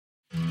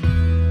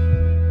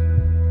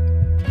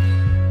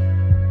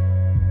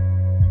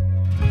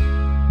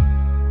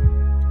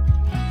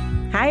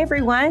Hi,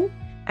 everyone.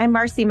 I'm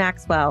Marcy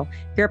Maxwell,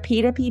 your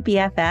P2P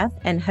BFF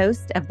and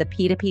host of the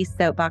P2P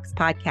Soapbox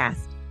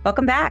podcast.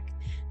 Welcome back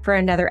for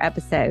another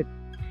episode.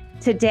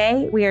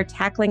 Today, we are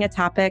tackling a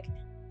topic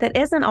that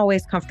isn't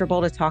always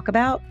comfortable to talk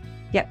about,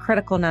 yet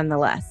critical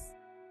nonetheless.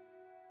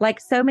 Like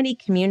so many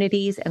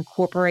communities and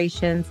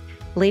corporations,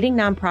 leading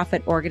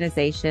nonprofit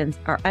organizations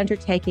are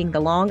undertaking the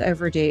long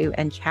overdue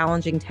and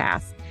challenging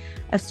task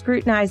of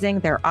scrutinizing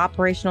their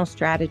operational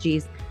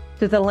strategies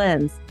through the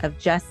lens of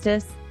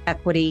justice,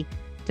 equity,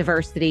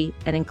 diversity,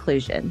 and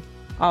inclusion,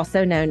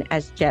 also known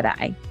as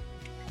JEDI.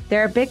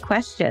 There are big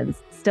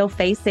questions still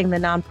facing the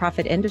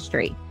nonprofit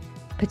industry,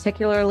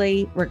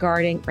 particularly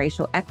regarding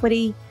racial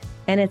equity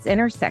and its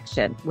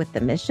intersection with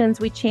the missions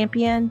we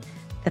champion,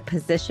 the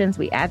positions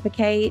we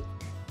advocate,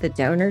 the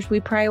donors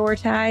we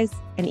prioritize,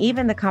 and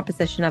even the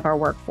composition of our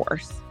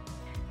workforce.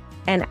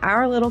 And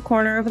our little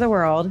corner of the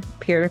world,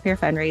 peer-to-peer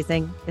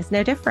fundraising, is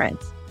no different.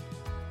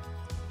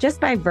 Just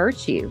by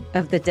virtue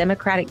of the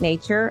democratic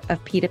nature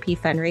of P2P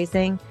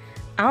fundraising,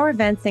 our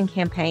events and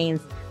campaigns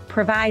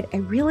provide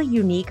a really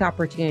unique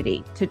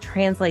opportunity to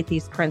translate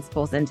these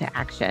principles into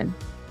action.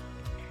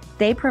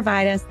 They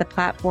provide us the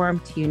platform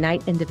to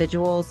unite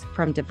individuals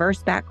from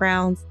diverse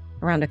backgrounds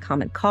around a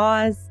common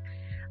cause,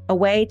 a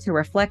way to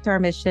reflect our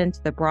mission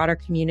to the broader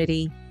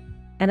community,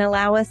 and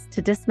allow us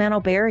to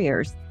dismantle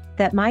barriers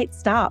that might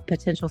stop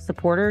potential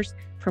supporters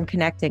from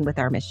connecting with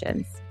our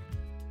missions.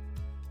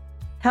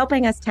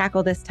 Helping us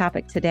tackle this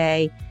topic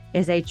today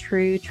is a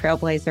true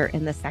trailblazer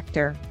in the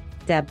sector,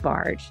 Deb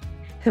Barge,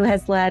 who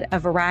has led a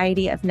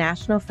variety of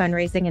national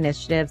fundraising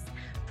initiatives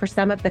for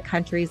some of the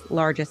country's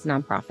largest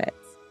nonprofits.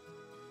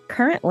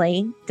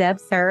 Currently, Deb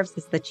serves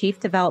as the Chief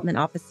Development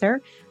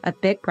Officer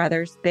of Big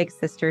Brothers Big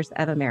Sisters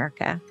of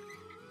America,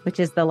 which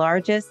is the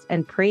largest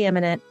and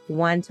preeminent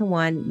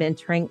one-to-one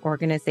mentoring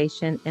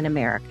organization in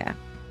America.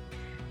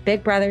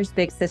 Big Brothers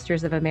Big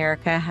Sisters of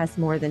America has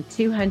more than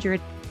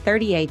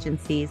 230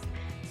 agencies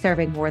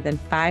serving more than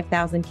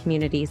 5,000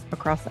 communities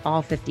across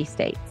all 50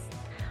 states,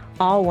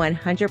 all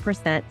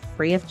 100%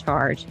 free of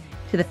charge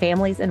to the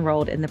families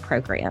enrolled in the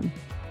program.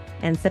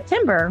 And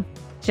September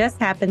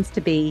just happens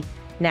to be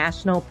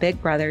National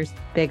Big Brothers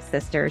Big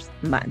Sisters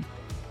Month.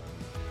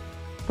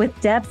 With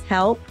Deb's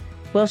help,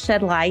 we'll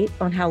shed light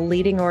on how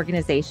leading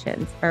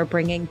organizations are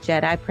bringing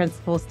JEDI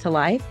principles to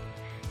life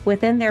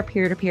within their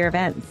peer-to-peer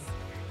events,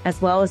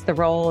 as well as the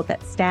role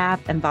that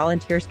staff and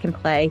volunteers can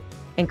play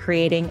in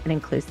creating an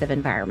inclusive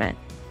environment.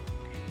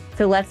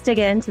 So let's dig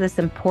into this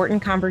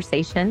important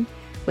conversation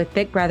with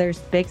Big Brothers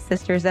Big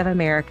Sisters of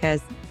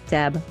America's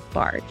Deb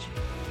Barge.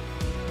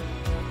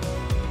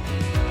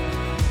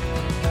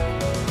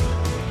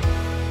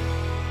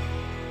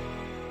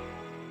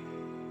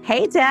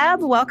 Hey,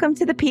 Deb, welcome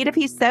to the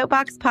P2P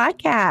Soapbox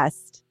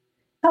podcast.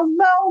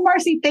 Hello,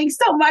 Marcy. Thanks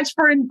so much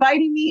for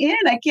inviting me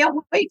in. I can't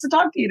wait to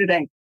talk to you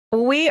today.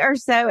 We are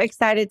so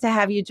excited to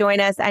have you join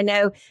us. I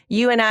know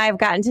you and I have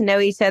gotten to know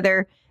each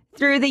other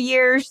through the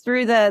years,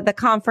 through the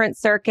conference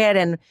circuit,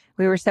 and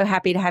we were so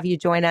happy to have you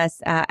join us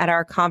at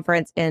our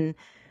conference in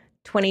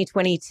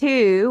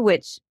 2022,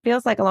 which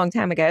feels like a long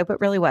time ago,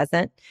 but really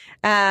wasn't.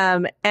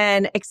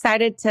 And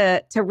excited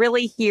to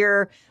really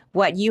hear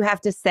what you have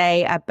to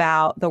say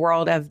about the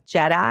world of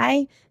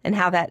JEDI and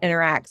how that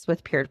interacts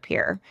with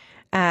peer-to-peer.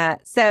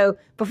 So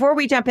before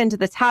we jump into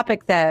the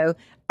topic, though,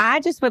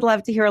 I just would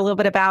love to hear a little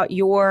bit about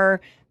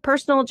your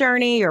personal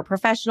journey, your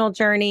professional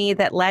journey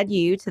that led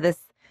you to this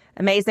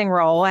amazing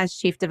role as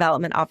Chief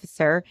Development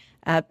Officer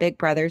of Big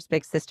Brothers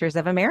Big Sisters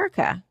of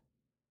America.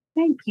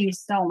 Thank you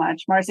so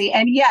much, Marcy.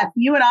 And yes,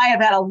 you and I have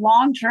had a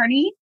long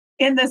journey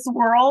in this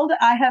world.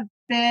 I have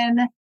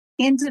been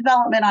in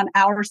development on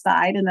our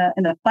side in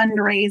the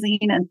fundraising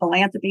and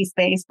philanthropy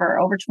space for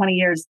over 20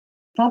 years.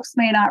 Folks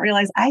may not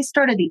realize I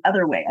started the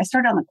other way. I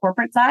started on the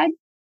corporate side.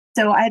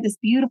 So I had this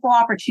beautiful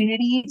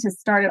opportunity to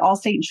start an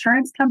Allstate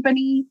insurance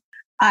company.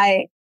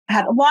 I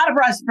had a lot of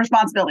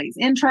responsibilities,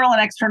 internal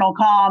and external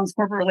comms,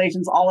 corporate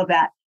relations, all of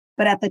that.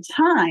 But at the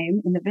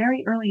time, in the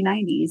very early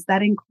 90s,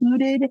 that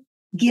included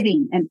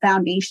giving and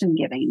foundation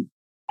giving.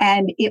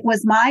 And it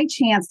was my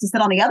chance to sit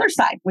on the other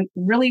side. We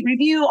really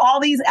review all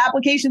these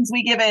applications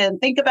we give in,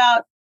 think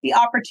about the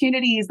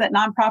opportunities that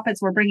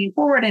nonprofits were bringing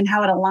forward and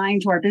how it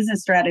aligned to our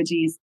business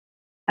strategies.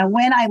 And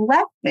when I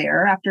left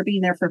there, after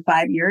being there for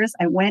 5 years,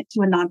 I went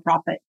to a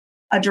nonprofit,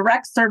 a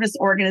direct service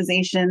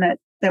organization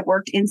that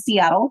worked in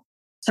Seattle,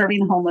 serving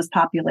the homeless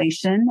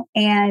population.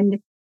 And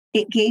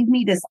it gave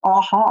me this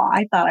aha.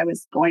 I thought I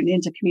was going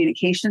into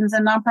communications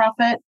and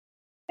nonprofit.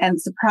 And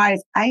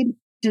surprise, I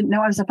didn't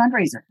know I was a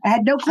fundraiser. I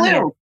had no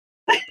clue.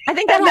 I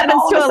think that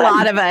happens to a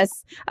lot of us.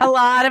 A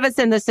lot of us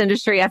in this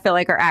industry, I feel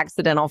like, are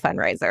accidental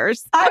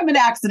fundraisers. I'm an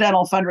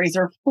accidental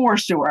fundraiser for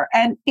sure.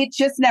 And it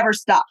just never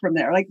stopped from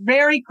there. Like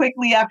very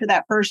quickly after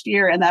that first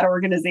year and that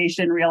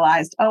organization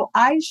realized, oh,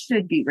 I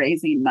should be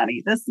raising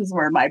money. This is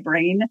where my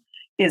brain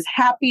is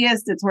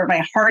happiest. It's where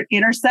my heart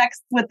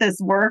intersects with this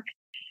work.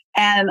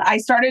 And I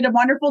started a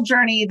wonderful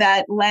journey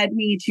that led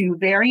me to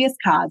various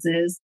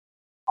causes.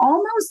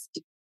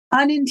 Almost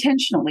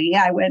unintentionally,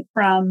 I went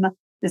from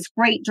this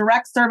great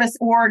direct service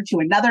org to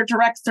another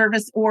direct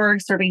service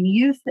org, serving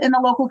youth in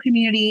the local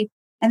community.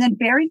 And then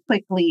very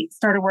quickly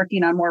started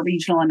working on more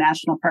regional and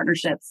national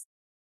partnerships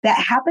that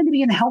happened to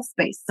be in the health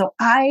space. So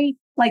I,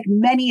 like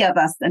many of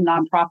us in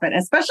nonprofit,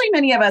 especially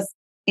many of us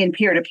in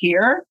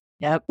peer-to-peer,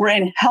 were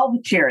in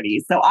health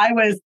charities. So I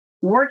was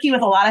working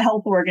with a lot of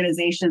health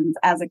organizations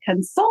as a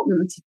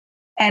consultant.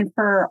 And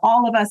for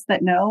all of us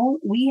that know,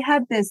 we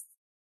had this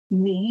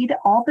need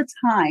all the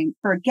time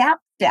for gap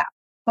staff.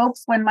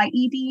 Folks, when my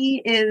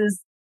ED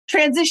is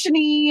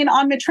transitioning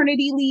on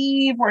maternity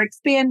leave or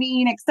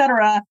expanding, et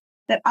cetera,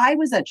 that I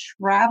was a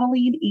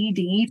traveling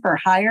ED for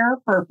hire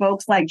for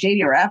folks like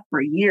JEDI or F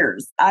for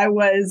years. I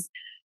was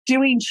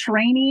doing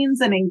trainings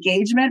and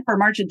engagement for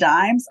March of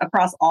Dimes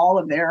across all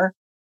of their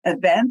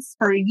events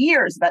for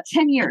years, about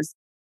 10 years.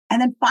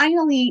 And then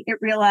finally, it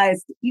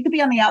realized you could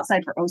be on the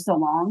outside for oh so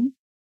long.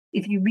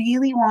 If you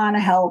really want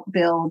to help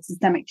build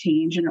systemic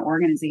change in an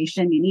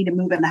organization, you need to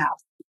move in the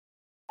house.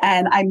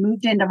 And I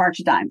moved into March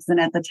of Dimes. And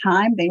at the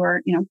time, they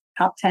were,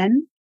 top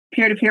 10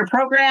 peer-to-peer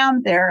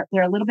program. They're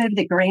a little bit of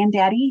the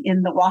granddaddy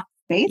in the walk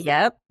space.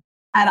 Yep.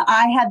 And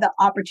I had the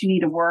opportunity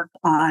to work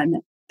on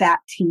that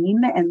team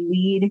and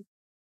lead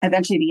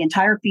eventually the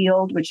entire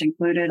field, which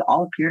included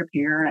all of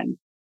peer-to-peer and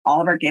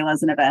all of our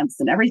galas and events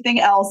and everything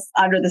else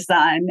under the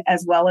sun,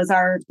 as well as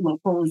our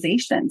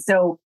localization.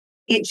 So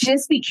it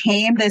just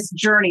became this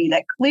journey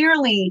that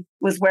clearly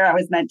was where I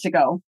was meant to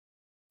go.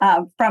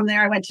 From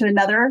there, I went to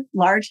another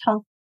large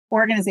health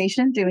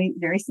organization doing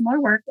very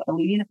similar work,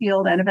 leading the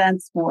field and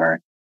events for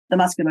the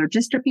Muscular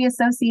Dystrophy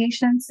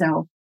Association.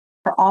 So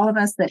for all of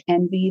us that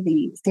envy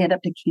the Stand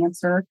Up to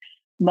Cancer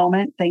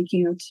moment, thank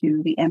you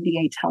to the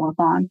MDA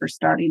Telethon for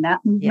starting that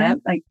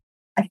movement. Like,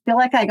 I feel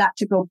like I got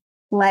to go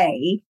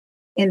play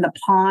in the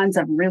ponds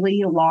of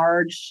really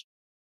large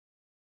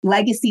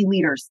legacy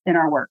leaders in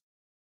our work.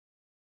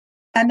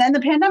 And then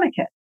the pandemic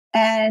hit.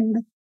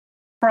 And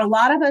for a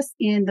lot of us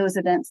in those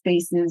event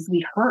spaces,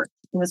 we hurt.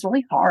 It was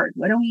really hard.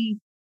 What do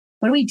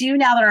we do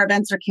now that our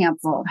events are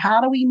canceled? How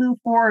do we move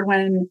forward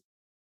when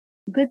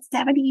a good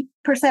 70%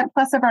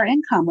 plus of our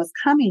income was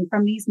coming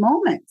from these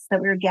moments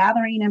that we were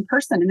gathering in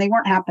person and they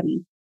weren't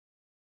happening?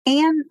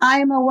 And I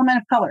am a woman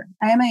of color.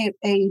 I am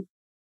a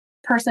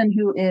person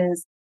who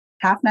is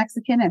half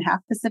Mexican and half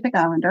Pacific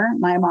Islander.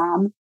 My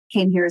mom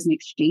came here as an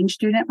exchange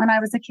student when I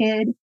was a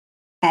kid.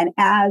 And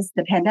as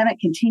the pandemic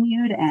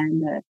continued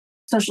and the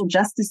social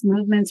justice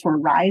movements were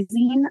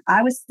rising,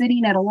 I was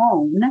sitting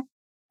alone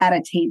at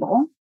a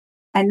table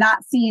and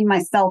not seeing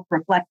myself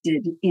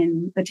reflected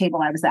in the table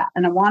I was at.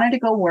 And I wanted to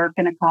go work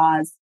in a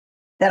cause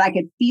that I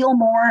could feel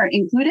more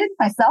included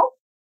myself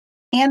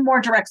and more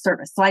direct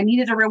service. So I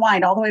needed to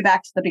rewind all the way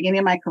back to the beginning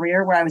of my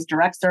career where I was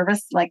direct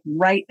service, like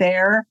right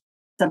there,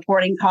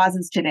 supporting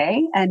causes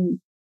today. And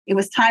it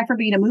was time for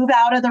me to move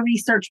out of the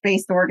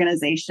research-based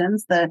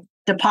organizations, the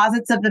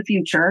deposits of the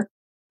future,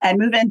 and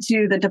move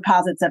into the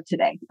deposits of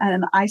today.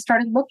 And I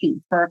started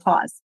looking for a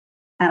cause.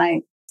 And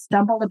I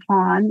stumbled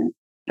upon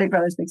Big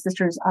Brothers Big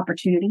Sisters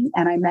opportunity.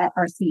 And I met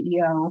our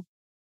CEO,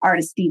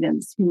 Artis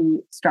Stevens,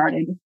 who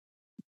started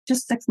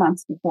just 6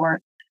 months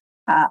before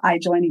I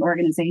joined the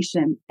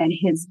organization. And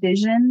his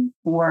vision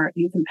for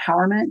youth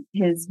empowerment,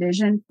 his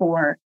vision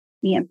for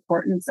the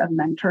importance of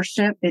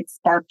mentorship, it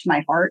sparked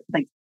my heart.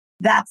 Like,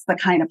 that's the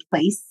kind of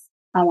place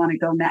I want to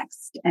go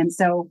next. And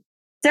so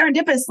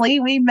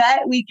serendipitously, we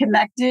met, we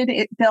connected.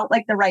 It felt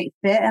like the right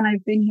fit. And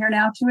I've been here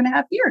now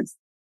 2.5 years.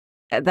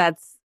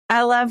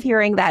 I love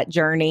hearing that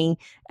journey.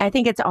 I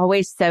think it's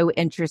always so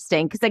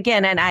interesting because,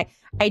 again, and I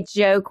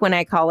joke when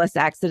I call us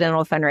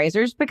accidental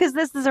fundraisers because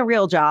this is a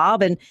real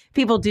job and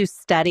people do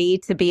study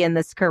to be in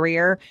this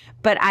career.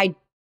 But I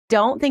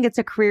don't think it's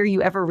a career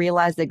you ever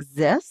realize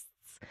exists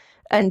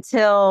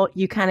until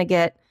you kind of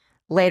get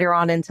later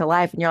on into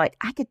life and you're like,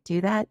 I could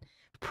do that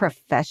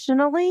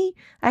professionally.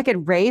 I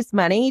could raise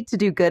money to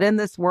do good in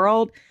this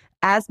world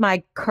as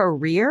my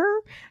career.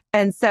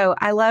 And so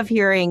I love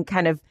hearing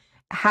kind of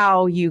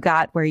how you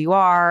got where you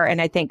are.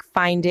 And I think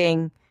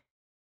finding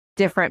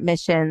different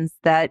missions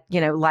that,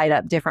 light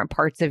up different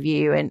parts of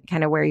you and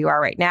kind of where you are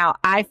right now.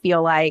 I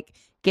feel like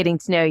getting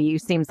to know you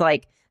seems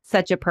like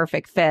such a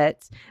perfect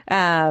fit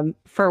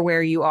for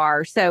where you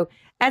are. So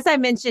as I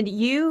mentioned,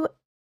 you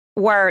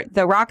were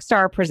the rock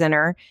star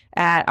presenter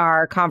at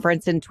our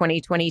conference in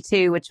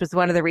 2022, which was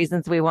one of the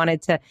reasons we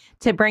wanted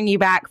to bring you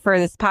back for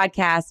this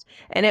podcast.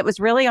 And it was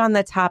really on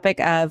the topic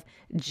of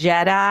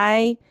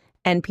JEDI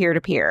and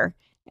peer-to-peer.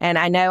 And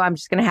I know I'm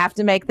just going to have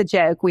to make the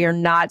joke. We are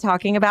not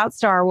talking about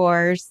Star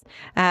Wars,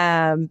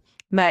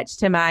 much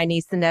to my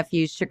niece and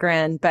nephew's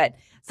chagrin. But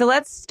so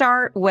let's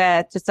start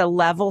with just a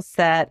level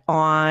set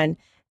on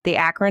the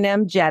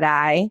acronym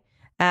JEDI,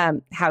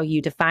 how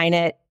you define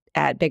it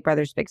at Big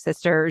Brothers Big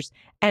Sisters,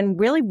 and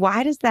really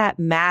why does that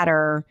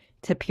matter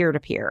to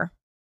peer-to-peer?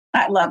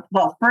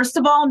 Well, first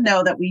of all,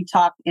 know that we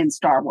talk in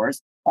Star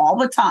Wars all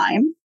the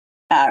time,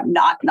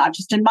 not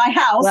just in my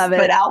house,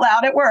 but out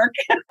loud at work.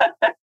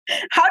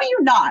 How do you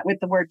not with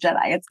the word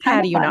Jedi? It's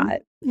kind of fun.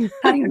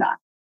 How do you not?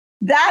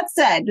 That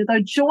said,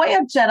 the joy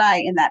of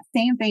Jedi in that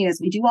same vein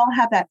is we do all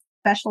have that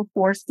special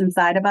force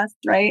inside of us,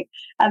 right?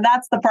 And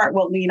that's the part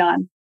we'll lean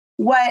on.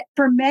 What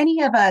for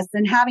many of us,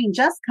 and having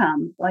just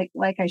come,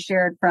 like I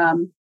shared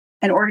from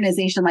an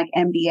organization like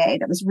MBA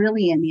that was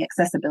really in the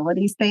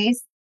accessibility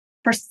space,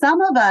 for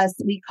some of us,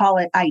 we call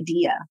it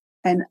IDEA,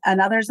 and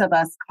others of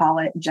us call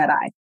it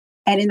JEDI.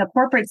 And in the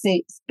corporate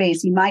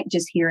space, you might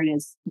just hear it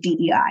as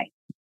DEI.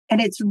 And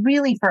it's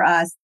really for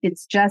us,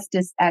 it's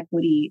justice,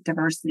 equity,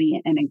 diversity,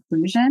 and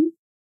inclusion.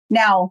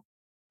 Now,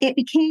 it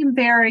became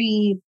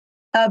very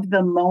of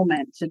the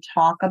moment to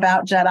talk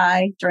about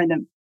JEDI during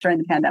the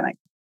pandemic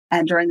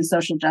and during the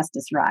social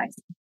justice rise.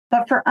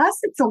 But for us,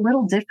 it's a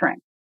little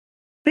different.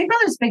 Big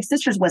Brothers Big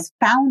Sisters was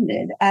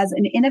founded as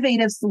an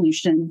innovative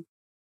solution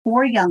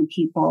for young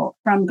people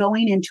from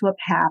going into a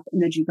path in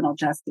the juvenile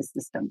justice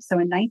system. So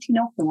in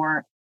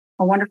 1904,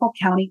 a wonderful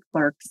county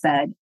clerk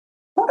said,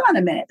 hold on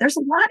a minute, there's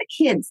a lot of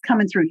kids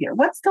coming through here.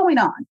 What's going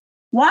on?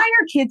 Why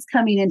are kids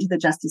coming into the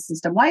justice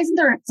system? Why isn't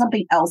there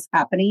something else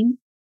happening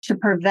to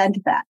prevent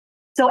that?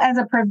 So as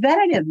a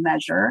preventative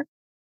measure,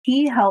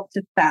 he helped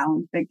to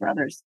found Big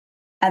Brothers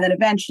and then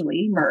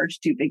eventually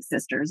merged to Big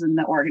Sisters in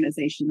the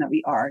organization that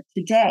we are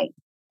today.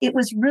 It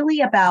was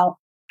really about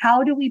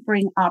how do we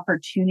bring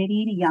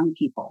opportunity to young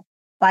people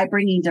by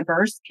bringing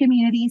diverse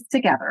communities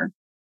together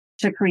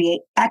to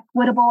create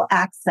equitable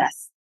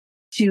access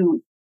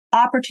to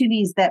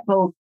opportunities that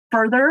both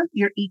further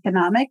your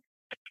economic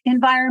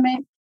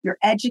environment, your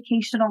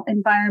educational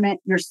environment,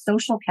 your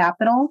social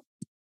capital,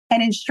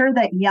 and ensure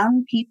that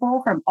young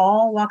people from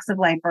all walks of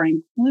life are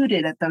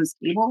included at those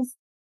tables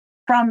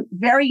from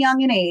very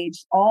young in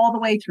age all the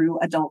way through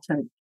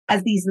adulthood,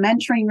 as these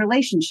mentoring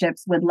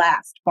relationships would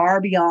last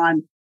far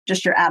beyond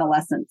just your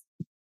adolescence.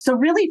 So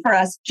really for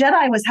us,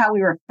 JEDI was how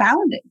we were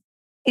founded.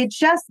 It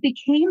just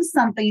became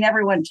something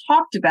everyone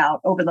talked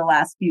about over the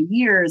last few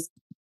years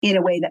in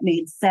a way that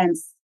made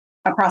sense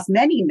across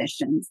many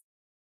missions.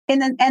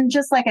 And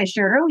just like I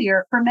shared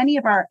earlier, for many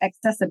of our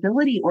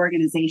accessibility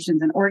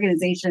organizations and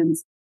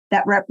organizations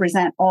that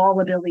represent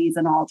all abilities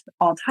and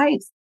all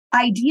types,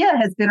 IDEA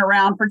has been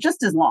around for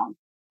just as long.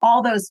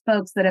 All those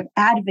folks that have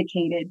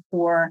advocated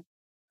for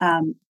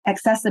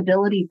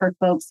accessibility for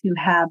folks who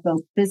have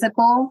both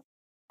physical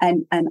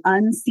and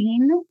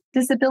unseen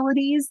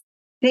disabilities,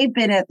 they've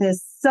been at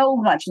this so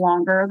much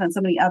longer than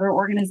some of the other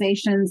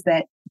organizations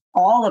that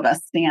all of us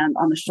stand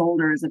on the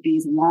shoulders of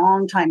these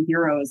longtime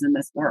heroes in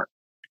this work.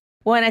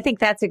 Well, and I think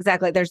that's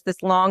exactly, there's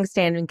this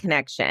long-standing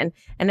connection.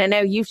 And I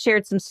know you've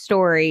shared some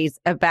stories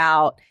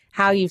about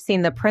how you've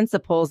seen the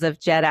principles of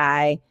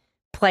JEDI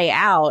play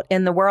out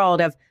in the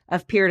world of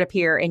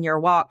peer-to-peer in your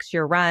walks,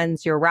 your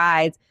runs, your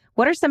rides.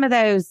 What are some of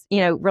those,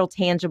 real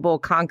tangible,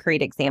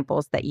 concrete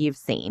examples that you've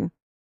seen?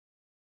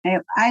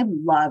 I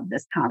love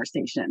this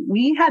conversation.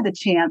 We had the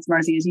chance,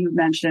 Marcy, as you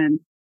mentioned,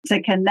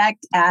 to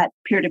connect at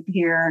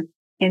peer-to-peer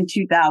in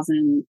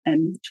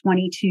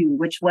 2022,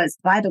 which was,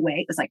 by the way,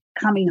 it was like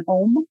coming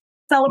home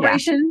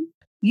celebration.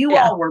 You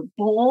all were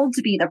bold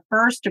to be the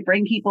first to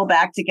bring people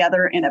back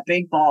together in a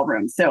big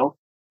ballroom. So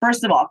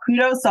first of all,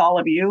 kudos to all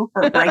of you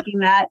for breaking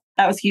that.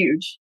 That was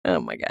huge. Oh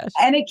my gosh.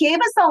 And it gave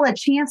us all a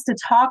chance to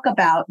talk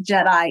about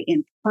JEDI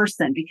in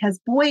person because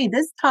boy,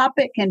 this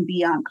topic can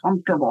be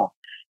uncomfortable.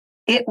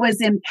 It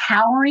was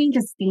empowering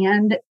to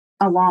stand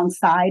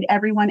alongside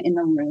everyone in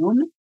the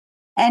room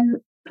and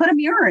put a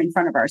mirror in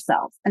front of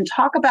ourselves and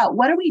talk about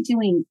what are we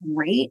doing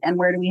great and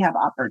where do we have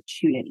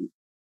opportunity?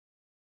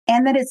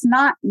 And that it's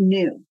not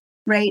new,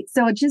 right?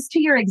 So just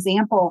to your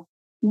example,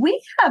 we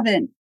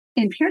haven't,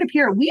 in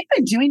peer-to-peer, we've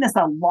been doing this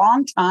a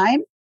long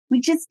time. We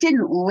just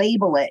didn't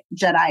label it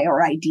JEDI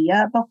or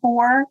IDEA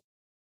before,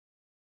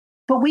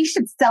 but we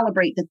should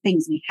celebrate the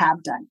things we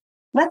have done.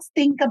 Let's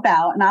think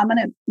about, and I'm going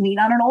to lean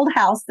on an old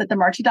house at the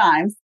Marchy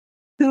Dimes,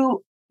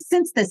 who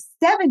since the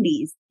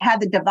 70s had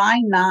the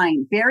Divine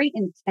Nine very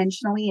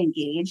intentionally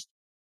engaged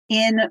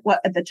in what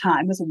at the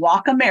time was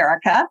Walk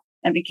America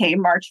and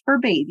became March for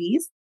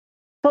Babies.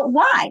 But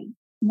why?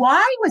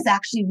 Why was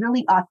actually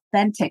really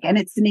authentic. And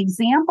it's an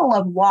example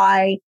of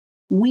why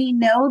we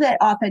know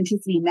that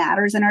authenticity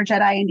matters in our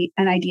JEDI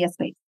and IDEA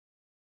space.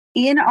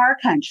 In our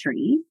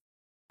country,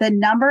 the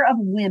number of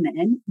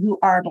women who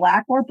are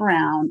Black or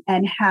brown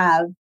and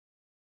have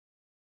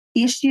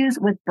issues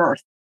with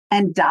birth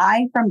and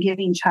die from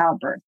giving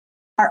childbirth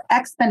are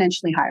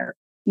exponentially higher.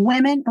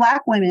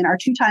 Black women are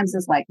 2 times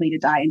as likely to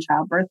die in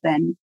childbirth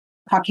than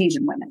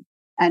Caucasian women.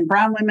 And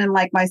brown women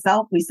like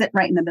myself, we sit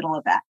right in the middle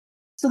of that.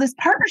 So this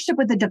partnership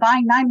with the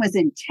Divine Nine was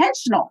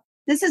intentional.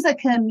 This is a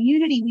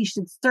community we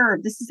should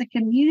serve. This is a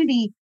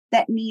community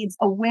that needs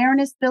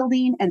awareness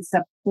building and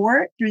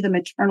support through the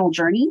maternal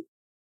journey.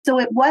 So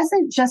it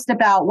wasn't just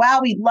about, wow,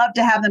 we'd love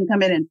to have them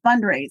come in and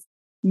fundraise.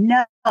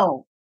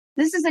 No,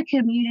 this is a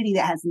community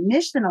that has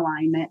mission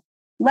alignment.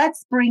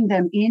 Let's bring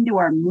them into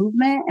our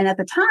movement. And at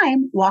the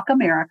time, Walk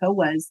America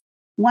was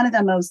one of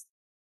the most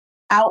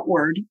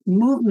outward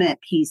movement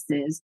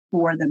pieces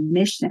for the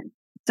mission.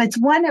 So it's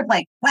one of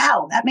like,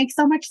 wow, that makes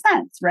so much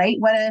sense, right?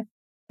 What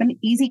an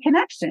easy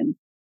connection.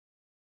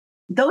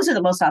 Those are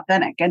the most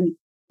authentic. And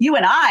you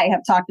and I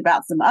have talked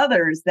about some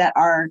others that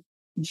are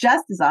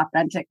just as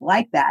authentic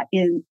like that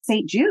in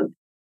St. Jude,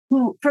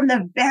 who from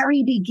the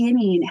very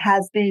beginning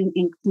has been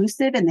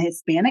inclusive in the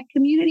Hispanic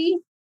community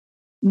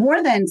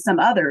more than some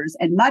others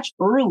and much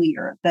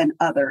earlier than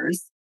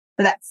others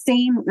for that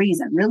same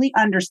reason, really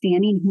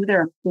understanding who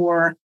their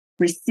core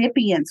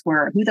recipients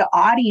were, who the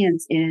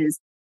audience is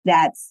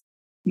that's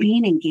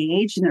being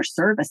engaged in their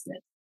services.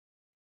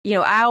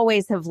 I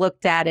always have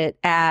looked at it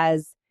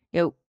as,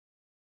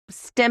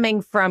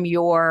 stemming from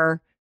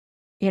your,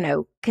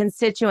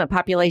 constituent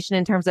population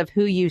in terms of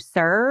who you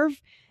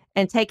serve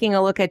and taking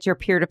a look at your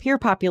peer-to-peer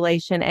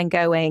population and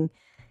going,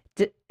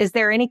 is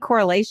there any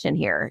correlation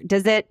here?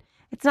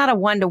 It's not a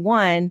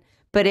one-to-one,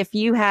 but if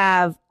you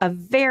have a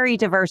very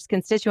diverse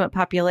constituent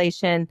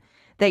population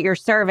that you're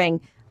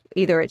serving,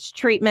 either it's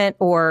treatment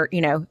or,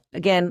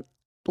 again,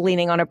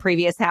 leaning on a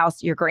previous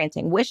house, you're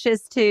granting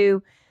wishes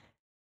to,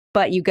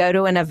 but you go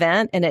to an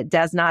event and it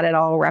does not at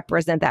all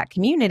represent that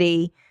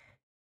community,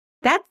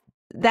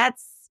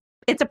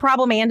 it's a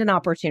problem and an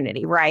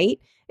opportunity, right?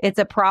 It's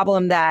a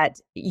problem that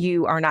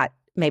you are not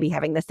maybe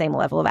having the same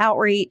level of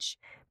outreach,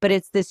 but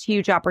it's this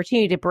huge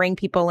opportunity to bring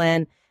people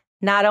in,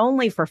 not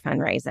only for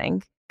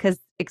fundraising, because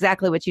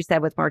exactly what you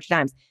said with March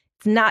Dimes,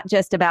 it's not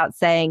just about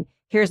saying,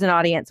 here's an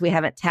audience we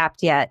haven't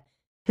tapped yet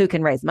who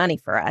can raise money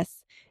for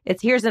us.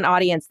 It's here's an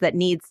audience that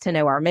needs to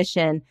know our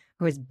mission,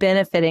 who is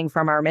benefiting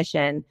from our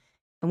mission,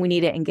 and we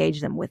need to engage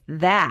them with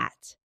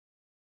that.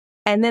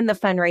 And then the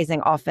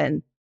fundraising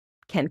often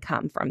can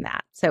come from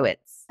that. So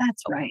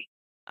that's right.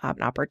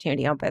 An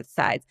opportunity on both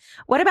sides.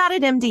 What about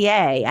at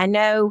MDA? I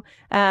know,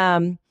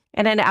 and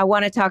then I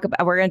want to talk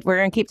about, we're going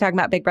to keep talking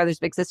about Big Brothers,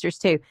 Big Sisters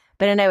too,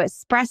 but I know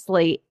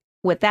expressly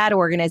with that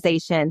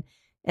organization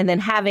and then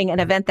having an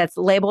event that's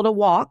labeled a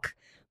walk,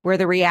 where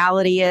the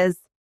reality is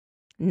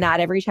not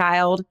every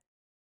child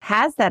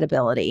has that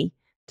ability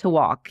to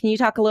walk. Can you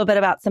talk a little bit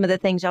about some of the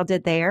things y'all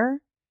did there?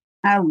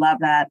 I love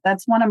that.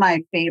 That's one of my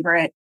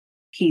favorite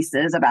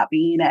pieces about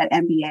being at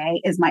MBA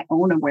is my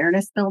own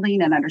awareness building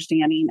and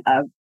understanding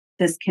of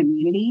this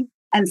community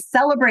and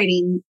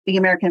celebrating the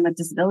American with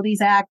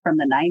Disabilities Act from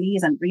the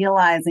 90s and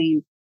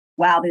realizing,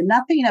 wow, the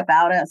nothing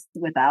about us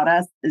without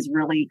us is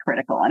really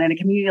critical. And in a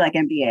community like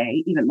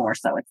MBA, even more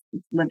so, it's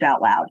lived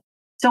out loud.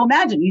 So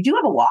imagine you do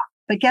have a walk,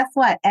 but guess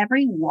what?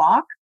 Every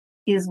walk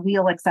is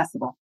wheel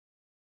accessible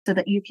so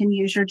that you can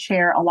use your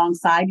chair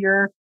alongside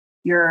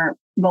your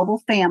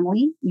mobile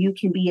family. You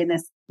can be in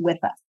this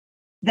with us.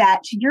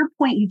 That, to your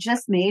point you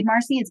just made,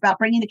 Marcy, it's about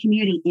bringing the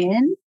community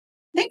in.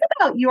 Think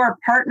about your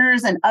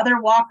partners and other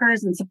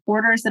walkers and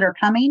supporters that are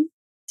coming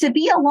to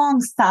be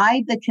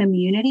alongside the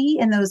community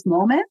in those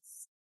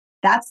moments.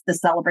 That's the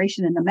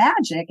celebration and the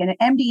magic. And at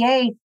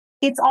MDA,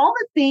 it's all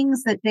the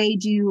things that they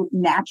do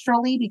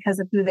naturally because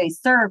of who they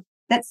serve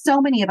that so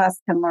many of us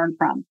can learn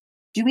from.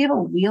 Do we have a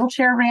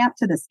wheelchair ramp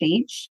to the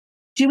stage?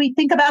 Do we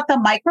think about the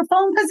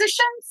microphone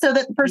position so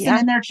that the person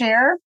in their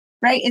chair,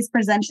 right, is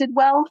presented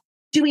well?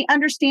 Do we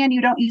understand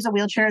you don't use a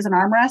wheelchair as an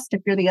armrest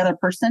if you're the other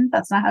person?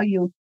 That's not how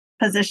you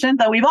position,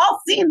 though we've all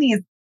seen these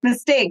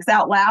mistakes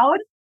out loud.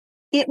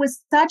 It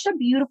was such a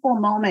beautiful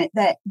moment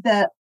that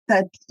the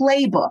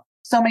playbook,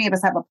 so many of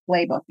us have a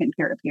playbook in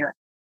peer-to-peer.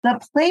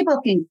 The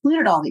playbook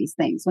included all these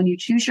things. When you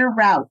choose your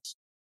route,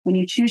 when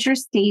you choose your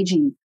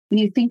staging, when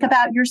you think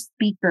about your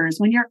speakers,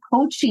 when you're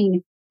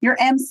coaching your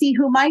MC,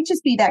 who might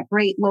just be that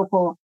great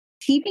local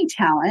TV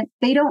talent,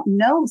 they don't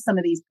know some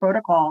of these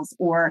protocols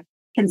or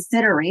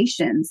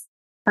considerations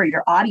for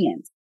your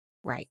audience.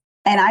 Right.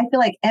 And I feel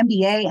like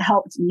MBA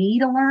helped me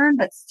to learn,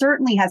 but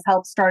certainly has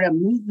helped start a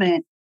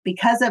movement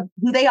because of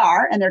who they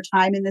are and their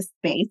time in this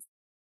space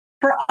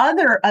for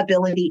other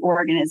ability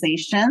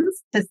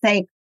organizations to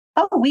say,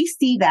 oh, we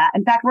see that.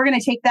 In fact, we're going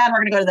to take that and we're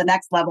going to go to the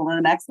next level and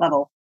the next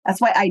level.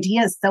 That's why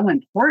IDEA is so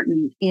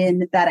important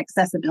in that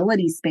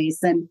accessibility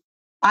space. And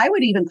I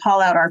would even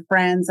call out our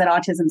friends at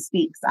Autism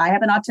Speaks. I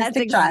have an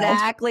autistic child. That's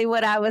exactly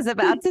what I was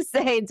about to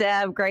say,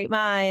 Deb. Great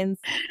minds.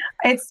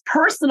 It's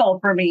personal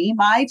for me.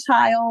 My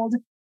child,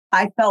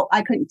 I felt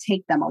I couldn't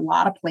take them a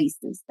lot of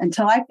places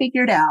until I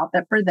figured out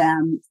that for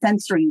them,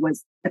 sensory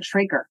was a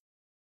trigger.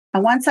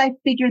 And once I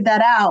figured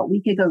that out,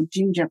 we could go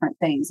do different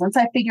things. Once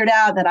I figured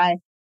out that I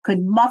could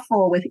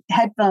muffle with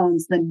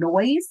headphones the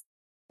noise,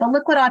 but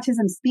look what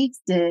Autism Speaks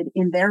did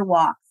in their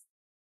walks.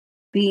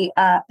 The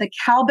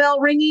cowbell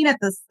ringing at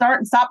the start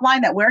and stop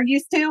line that we're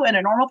used to in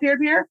a normal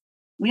peer-to-peer,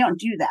 we don't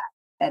do that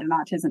at an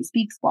Autism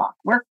Speaks walk.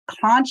 We're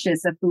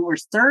conscious of who we're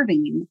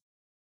serving,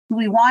 who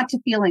we want to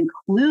feel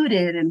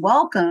included and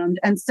welcomed.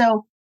 And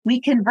so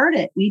we convert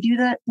it. We do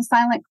the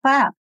silent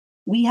clap.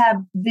 We have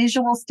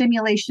visual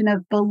stimulation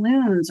of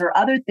balloons or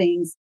other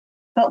things,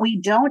 but we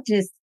don't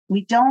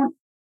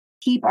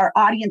keep our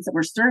audience that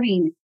we're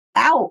serving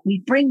out.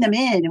 We bring them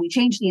in and we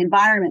change the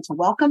environment to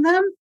welcome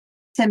them.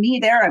 To me,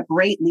 they're a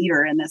great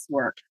leader in this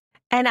work.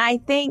 And I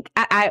think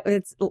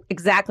it's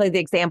exactly the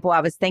example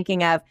I was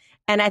thinking of.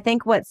 And I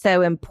think what's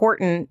so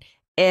important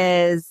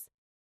is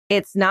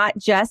it's not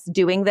just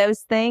doing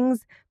those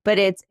things, but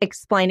it's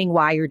explaining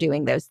why you're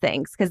doing those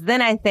things. Because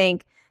then I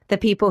think the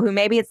people who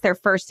maybe it's their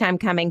first time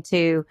coming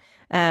to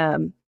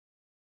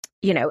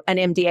an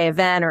MDA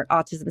event or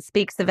Autism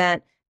Speaks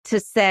event to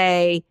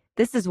say,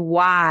 this is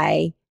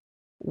why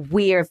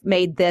we have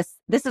made this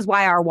is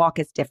why our walk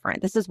is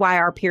different. This is why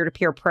our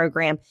peer-to-peer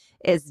program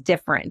is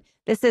different.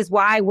 This is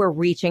why we're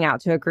reaching out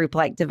to a group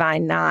like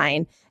Divine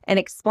Nine and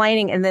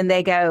explaining. And then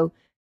they go,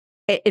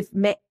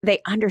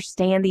 they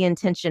understand the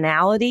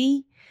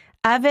intentionality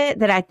of it,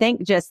 that I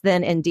think just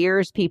then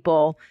endears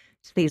people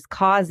to these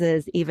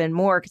causes even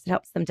more, because it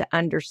helps them to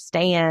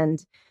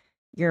understand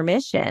your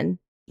mission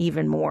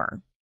even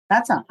more.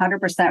 That's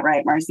 100%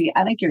 right, Marcy.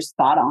 I think you're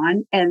spot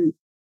on. And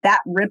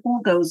that ripple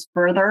goes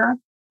further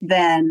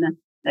than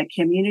the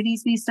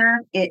communities we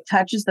serve. It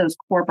touches those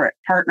corporate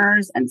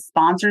partners and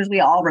sponsors we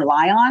all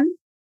rely on.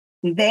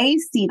 They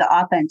see the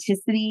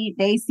authenticity.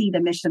 They see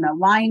the mission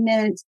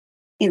alignment.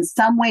 In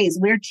some ways,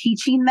 we're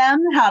teaching them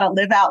how to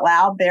live out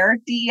loud their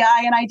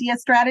DEI and idea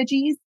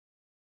strategies.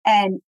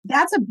 And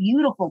that's a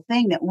beautiful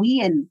thing, that we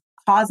in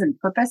cause and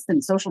purpose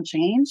and social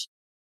change,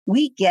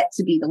 we get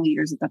to be the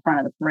leaders at the front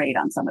of the parade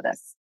on some of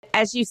this.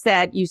 As you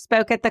said, you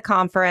spoke at the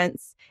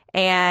conference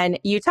and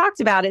you talked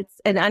about it's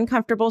an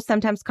uncomfortable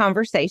sometimes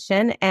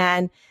conversation.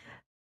 And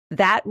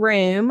that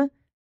room,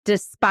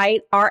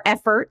 despite our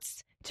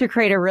efforts to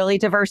create a really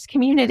diverse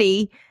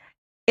community,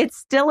 it's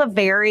still a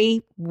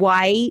very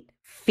white,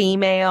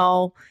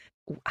 female,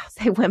 I'll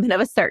say women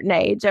of a certain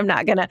age. I'm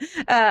not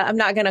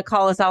gonna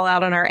call us all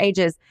out on our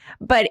ages,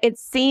 but it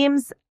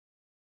seems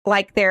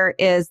like there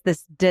is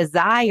this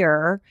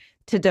desire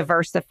to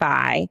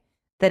diversify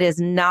that is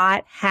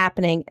not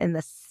happening in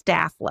the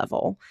staff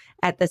level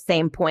at the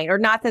same point. Or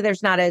not that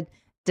there's not a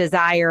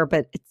desire,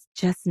 but it's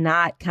just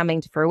not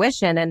coming to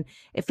fruition. And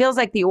it feels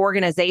like the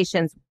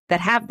organizations that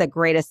have the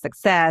greatest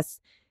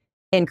success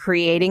in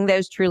creating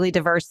those truly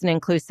diverse and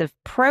inclusive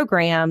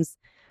programs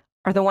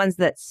are the ones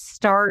that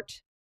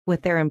start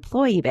with their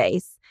employee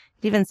base.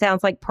 It even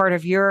sounds like part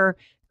of your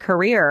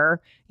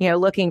career,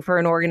 looking for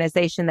an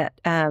organization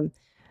that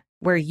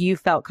where you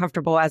felt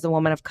comfortable as a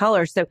woman of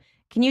color. So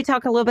can you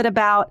talk a little bit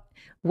about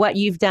what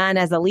you've done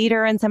as a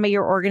leader in some of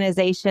your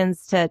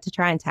organizations to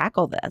try and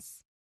tackle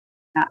this?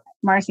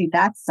 Marcy,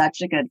 that's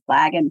such a good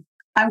flag. And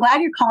I'm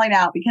glad you're calling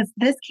out, because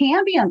this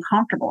can be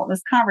uncomfortable.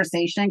 This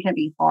conversation can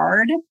be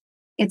hard.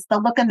 It's the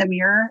look in the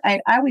mirror. I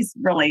always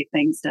relate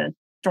things to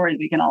stories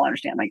we can all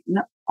understand. Like,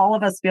 all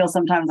of us feel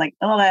sometimes like,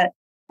 that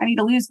I need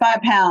to lose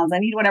 5 pounds. I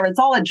need whatever. It's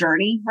all a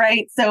journey,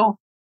 right? So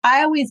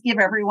I always give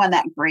everyone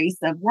that grace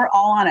of, we're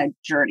all on a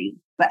journey,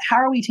 but how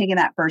are we taking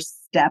that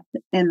first step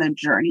in the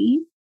journey?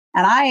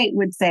 And I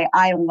would say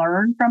I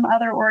learn from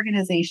other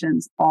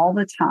organizations all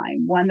the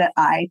time. One that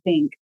I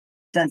think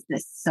does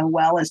this so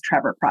well is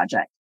Trevor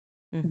Project.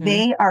 Mm-hmm.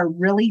 They are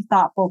really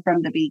thoughtful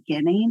from the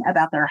beginning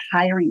about their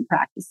hiring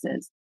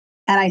practices.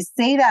 And I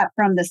say that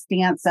from the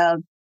stance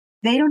of,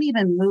 they don't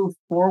even move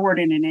forward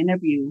in an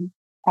interview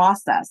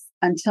process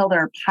until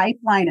their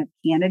pipeline of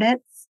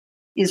candidates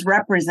is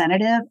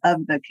representative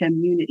of the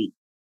community.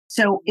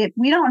 So if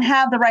we don't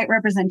have the right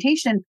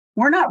representation,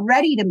 we're not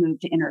ready to move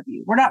to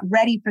interview. We're not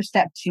ready for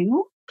step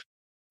 2.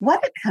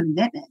 What a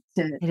commitment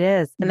to it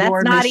is. And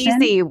that's not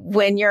easy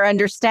when you're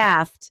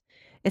understaffed.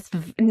 It's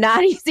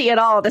not easy at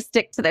all to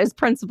stick to those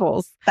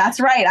principles.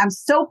 That's right. I'm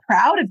so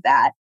proud of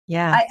that.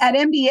 Yeah. At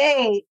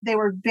MBA, they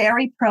were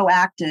very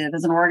proactive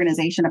as an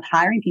organization of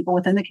hiring people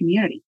within the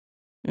community.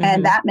 Mm-hmm.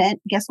 And that meant,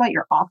 guess what?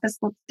 Your office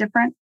looks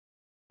different.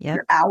 Yep.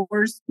 Your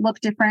hours look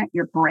different.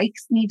 Your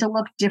breaks need to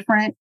look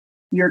different.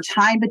 Your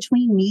time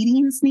between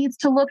meetings needs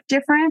to look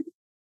different.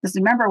 Because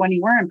remember, when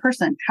you were in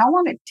person, how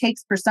long it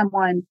takes for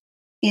someone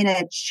in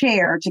a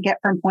chair to get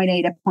from point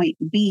A to point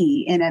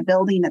B in a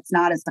building that's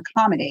not as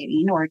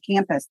accommodating, or a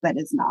campus that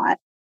is not.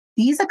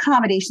 These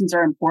accommodations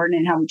are important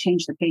in how we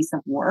change the pace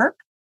of work.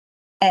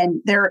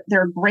 And they're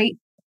great.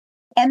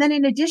 And then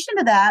in addition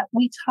to that,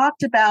 we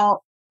talked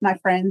about my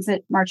friends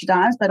at March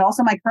Adams, but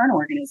also my current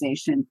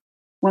organization.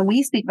 When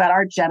we speak about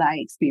our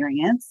JEDI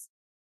experience,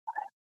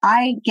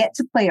 I get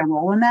to play a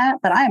role in that,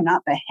 but I am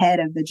not the head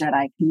of the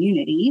JEDI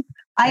community.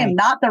 I am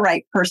not the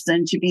right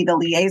person to be the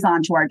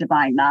liaison to our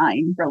Divine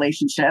Nine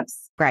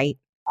relationships. Right.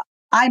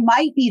 I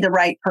might be the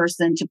right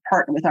person to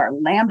partner with our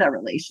Lambda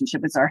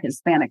relationship as our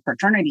Hispanic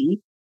fraternity,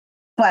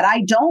 but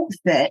I don't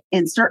fit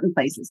in certain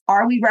places.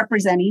 Are we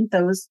representing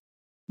those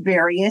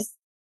various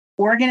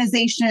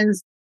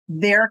organizations,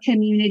 their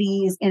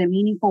communities in a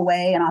meaningful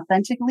way and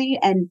authentically?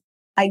 And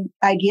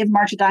I give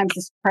March of Dimes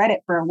this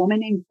credit for a woman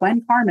named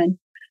Gwen Carmen,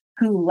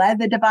 who led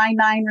the Divine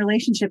Nine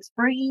relationships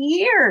for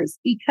years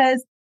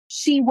because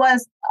she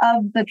was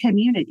of the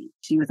community.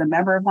 She was a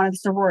member of one of the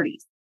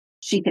sororities.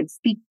 She could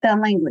speak the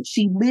language.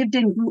 She lived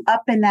and grew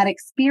up in that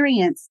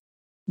experience,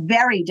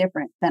 very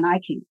different than I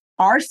can.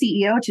 Our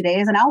CEO today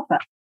is an Alpha.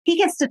 He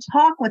gets to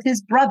talk with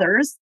his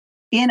brothers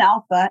in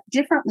Alpha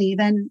differently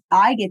than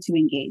I get to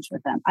engage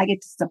with them. I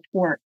get to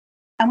support.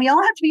 And we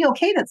all have to be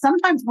okay that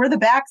sometimes we're the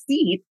back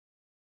seat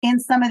in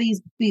some of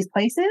these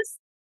places.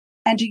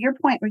 And to your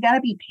point, we got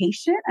to be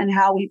patient in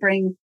how we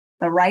bring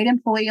the right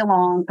employee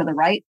along for the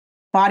right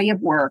body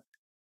of work.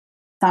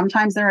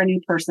 Sometimes they're a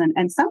new person,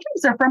 and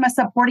sometimes they're from a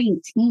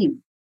supporting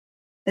team.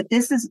 that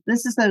this is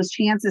those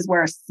chances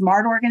where a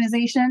smart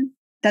organization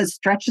does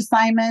stretch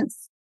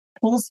assignments,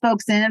 pulls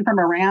folks in from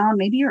around.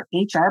 Maybe your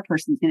HR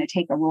person's going to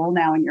take a role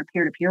now in your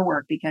peer-to-peer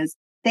work because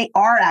they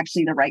are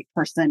actually the right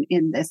person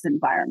in this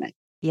environment.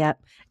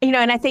 Yep.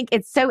 And I think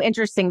it's so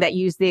interesting that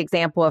you use the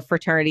example of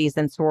fraternities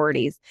and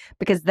sororities,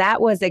 because that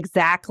was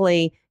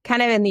exactly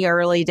kind of in the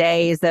early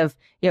days of,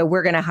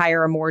 we're going to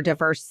hire a more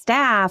diverse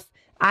staff.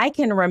 I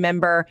can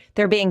remember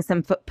there being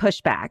some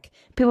pushback,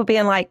 people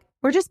being like,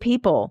 we're just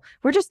people.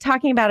 We're just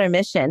talking about a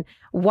mission.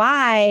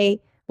 Why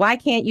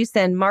can't you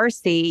send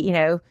Marcy,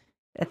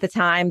 at the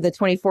time, the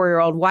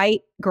 24-year-old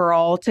white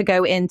girl, to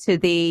go into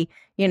the,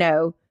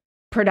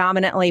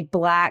 predominantly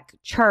Black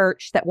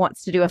church that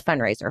wants to do a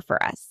fundraiser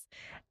for us?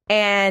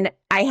 And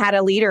I had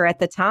a leader at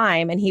the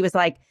time, and he was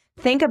like,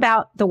 think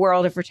about the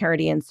world of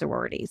fraternity and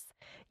sororities,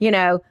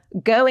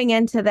 going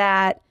into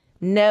that,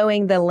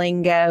 knowing the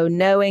lingo,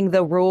 knowing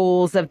the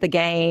rules of the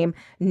game,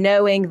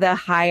 knowing the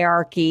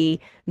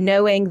hierarchy,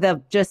 knowing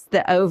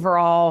the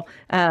overall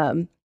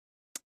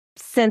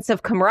sense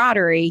of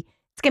camaraderie.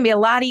 It's going to be a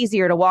lot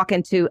easier to walk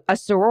into a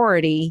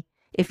sorority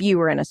if you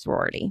were in a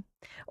sorority,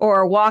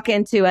 or walk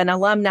into an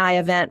alumni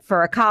event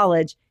for a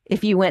college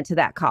if you went to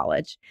that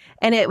college.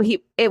 And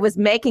it was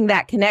making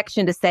that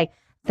connection to say,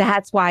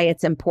 that's why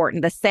it's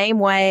important. The same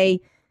way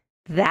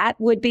that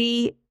would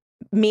be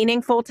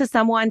meaningful to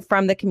someone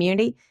from the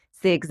community,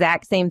 it's the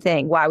exact same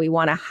thing. Why we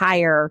want to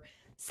hire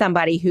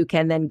somebody who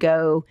can then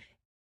go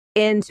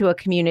into a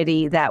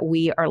community that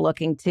we are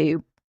looking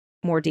to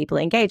more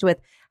deeply engage with,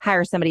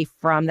 hire somebody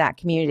from that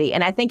community.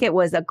 And I think it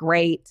was a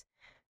great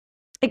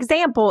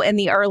example in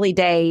the early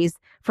days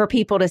for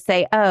people to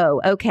say,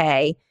 oh,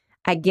 okay,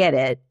 I get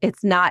it.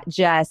 It's not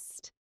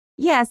just,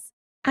 yes,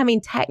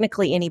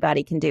 technically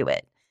anybody can do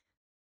it,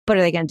 but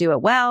are they going to do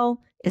it well?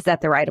 Is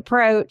that the right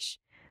approach?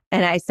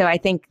 And I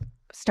think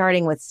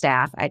starting with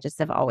staff, it's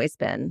always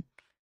been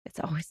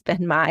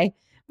my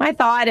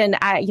thought. And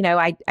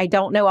I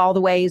don't know all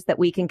the ways that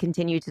we can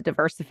continue to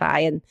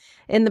diversify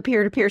in the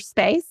peer-to-peer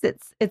space.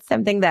 It's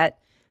something that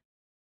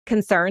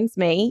concerns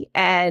me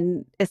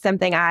and is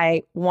something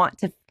I want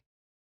to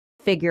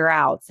figure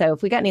out. So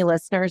if we got any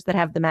listeners that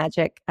have the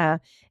magic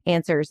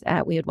answers,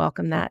 we would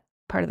welcome that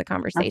part of the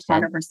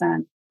conversation.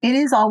 100%. It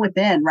is all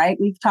within, right?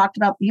 You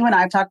and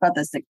I have talked about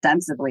this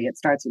extensively. It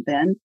starts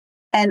within.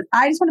 And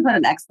I just want to put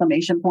an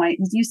exclamation point,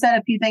 because you said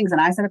a few things and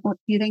I said a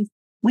few things.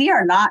 We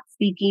are not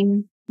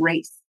speaking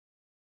race.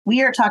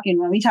 We are talking,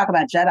 when we talk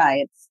about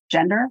JEDI, it's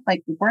gender.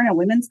 Like, if we're in a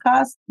women's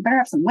cause, you better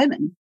have some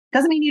women.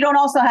 Doesn't mean you don't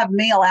also have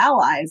male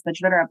allies, but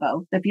you better have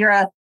both. If you're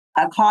a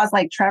cause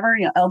like Trevor,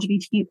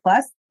 LGBTQ+,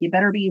 you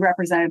better be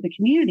representative of the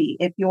community.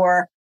 If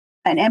you're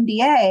an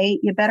MDA,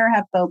 you better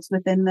have folks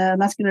within the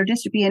muscular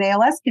dystrophy and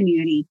ALS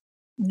community.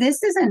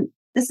 This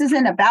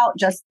isn't about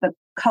just the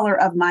color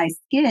of my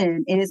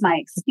skin. It is my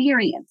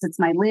experience. It's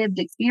my lived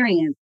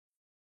experience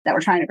that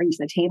we're trying to bring to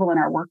the table in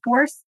our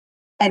workforce,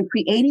 and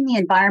creating the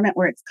environment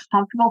where it's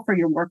comfortable for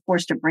your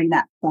workforce to bring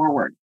that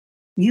forward.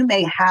 You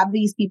may have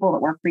these people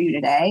that work for you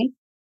today,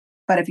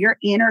 but if your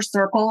inner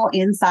circle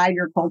inside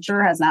your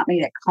culture has not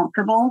made it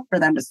comfortable for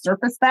them to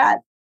surface that,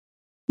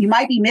 you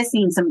might be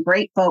missing some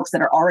great folks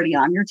that are already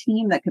on your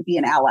team that could be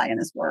an ally in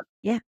this work.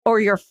 Yeah. Or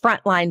your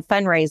frontline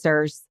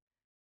fundraisers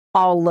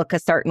all look a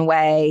certain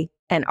way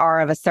and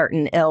are of a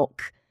certain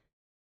ilk.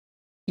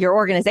 Your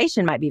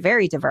organization might be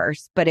very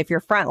diverse, but if your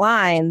front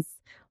lines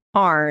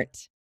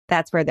aren't,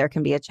 that's where there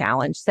can be a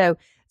challenge. So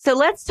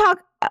let's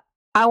talk.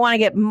 I want to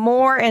get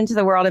more into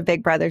the world of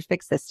Big Brothers,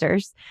 Big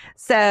Sisters.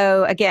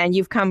 So again,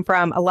 you've come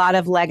from a lot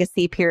of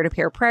legacy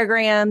peer-to-peer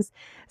programs.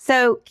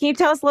 So can you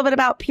tell us a little bit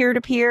about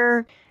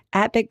peer-to-peer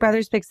at Big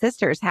Brothers, Big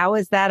Sisters? How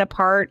is that a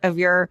part of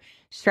your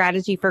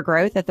strategy for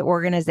growth at the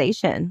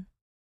organization?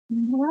 I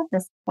love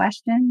this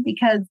question,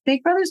 because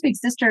Big Brothers, Big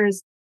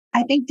Sisters,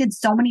 I think, did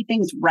so many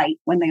things right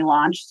when they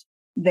launched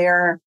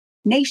their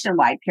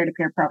nationwide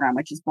peer-to-peer program,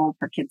 which is Bold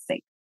for Kids'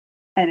 Sake.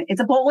 And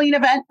it's a bowling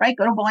event, right?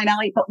 Go to bowling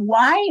alley. But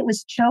why it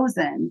was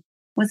chosen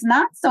was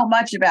not so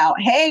much about,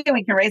 hey,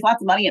 we can raise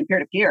lots of money in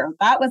peer-to-peer.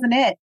 That wasn't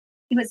it.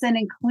 It was an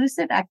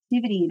inclusive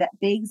activity that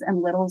bigs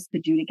and littles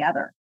could do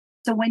together.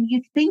 So when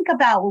you think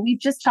about what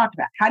we've just talked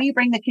about, how do you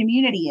bring the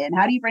community in?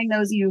 How do you bring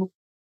those you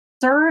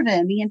serve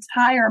in? The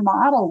entire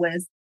model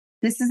was,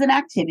 this is an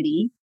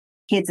activity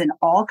kids in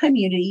all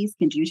communities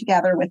can do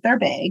together with their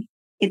big.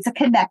 It's a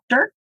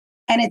connector,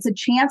 and it's a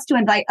chance to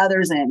invite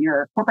others in,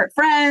 your corporate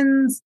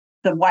friends,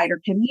 the wider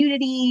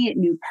community,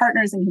 new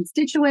partners and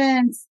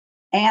constituents,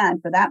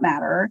 and for that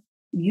matter,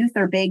 youth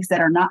or bigs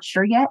that are not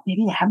sure yet.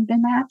 Maybe they haven't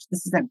been matched.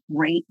 This is a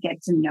great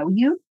get to know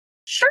you.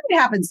 Sure, it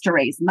happens to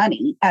raise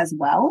money as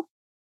well,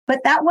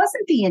 but that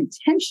wasn't the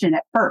intention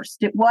at first.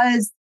 It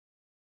was,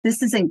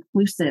 this is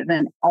inclusive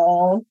and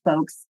all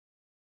folks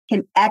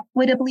can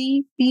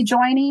equitably be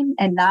joining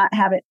and not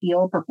have it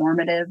feel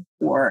performative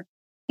or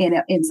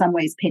in some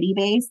ways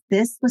pity-based.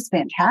 This was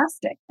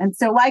fantastic. And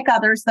so, like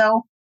others,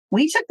 though,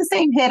 we took the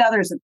same hit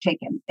others have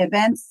taken.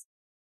 Events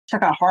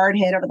took a hard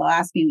hit over the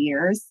last few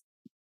years.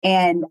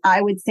 And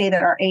I would say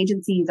that our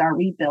agencies are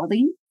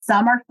rebuilding.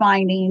 Some are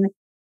finding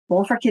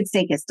Bold for Kids'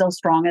 Sake is still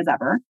strong as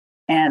ever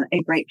and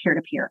a great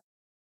peer-to-peer.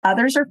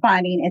 Others are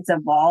finding it's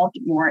evolved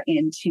more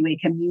into a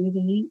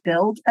community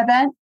build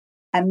event.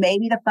 And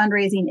maybe the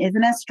fundraising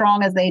isn't as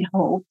strong as they'd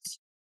hoped.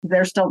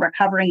 They're still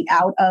recovering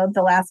out of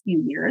the last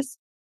few years.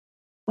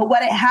 But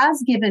what it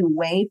has given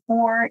way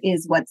for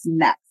is what's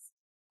next.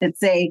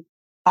 It's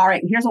all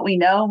right, here's what we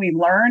know, we've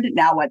learned,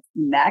 now what's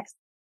next?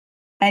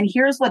 And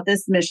here's what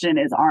this mission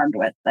is armed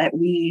with, that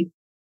we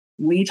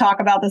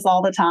talk about this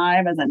all the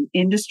time as an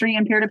industry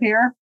and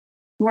peer-to-peer.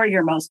 Who are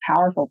your most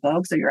powerful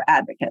folks? Are your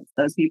advocates,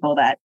 those people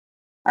that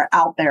are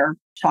out there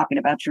talking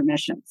about your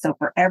mission. So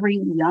for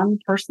every young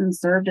person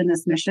served in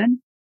this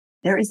mission,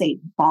 there is a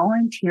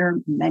volunteer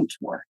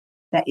mentor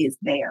that is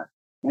there.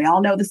 We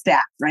all know the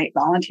stats, right?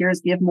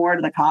 Volunteers give more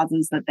to the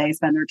causes that they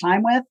spend their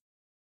time with.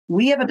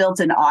 We have a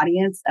built-in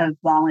audience of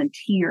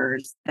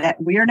volunteers that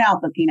we're now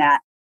looking at.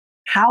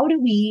 How do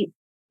we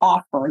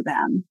offer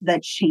them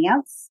the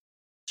chance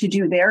to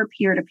do their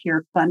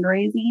peer-to-peer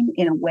fundraising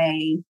in a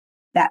way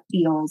that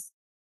feels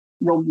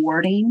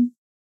rewarding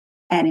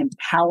and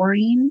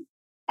empowering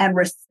and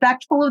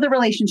respectful of the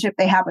relationship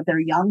they have with their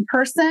young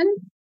person,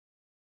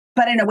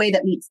 but in a way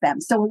that meets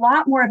them? So a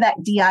lot more of that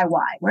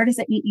DIY. Where does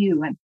it meet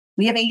you? And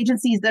we have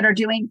agencies that are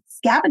doing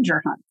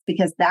scavenger hunts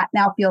because that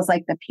now feels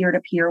like the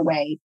peer-to-peer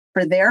way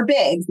for their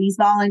bigs. These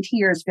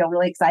volunteers feel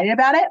really excited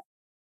about it.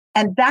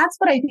 And that's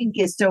what I think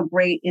is so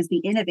great, is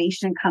the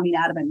innovation coming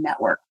out of a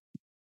network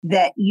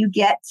that you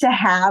get to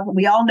have.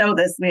 We all know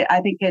this.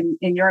 I think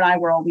in your and I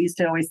world, we used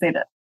to always say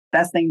that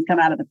best things come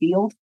out of the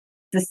field.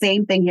 The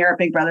same thing here at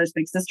Big Brothers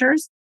Big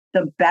Sisters.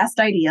 The best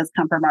ideas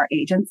come from our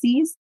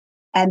agencies,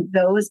 and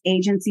those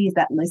agencies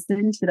that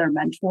listen to their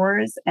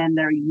mentors and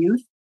their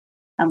youth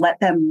and let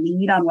them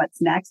lead on what's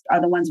next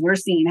are the ones we're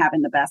seeing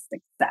having the best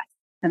success.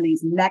 And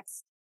these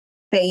next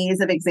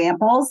phase of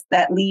examples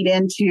that lead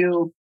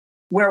into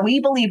where we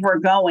believe we're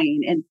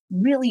going and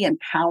really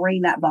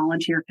empowering that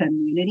volunteer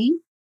community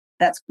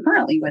that's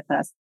currently with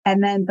us.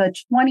 And then the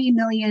 20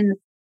 million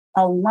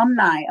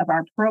alumni of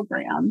our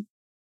program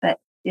that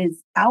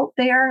is out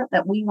there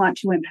that we want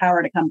to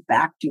empower to come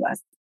back to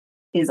us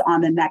is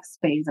on the next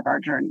phase of our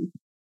journey.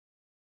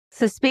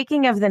 So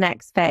speaking of the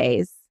next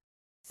phase,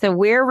 so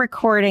we're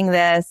recording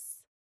this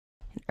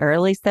in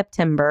early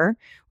September,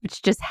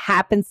 which just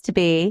happens to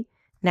be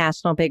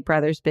National Big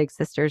Brothers Big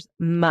Sisters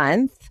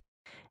Month.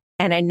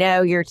 And I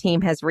know your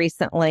team has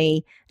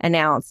recently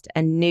announced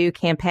a new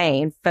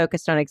campaign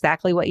focused on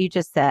exactly what you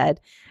just said,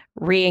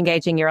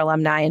 re-engaging your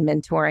alumni in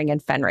mentoring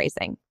and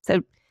fundraising.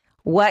 So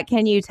what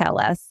can you tell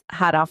us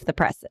hot off the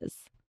presses?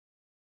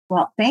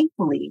 Well,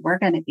 thankfully, we're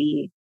going to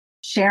be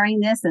sharing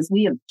this as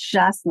we have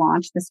just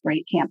launched this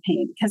great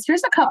campaign, because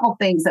here's a couple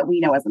things that we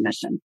know as a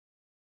mission.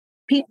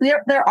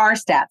 There are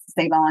stats that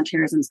say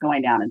volunteerism is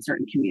going down in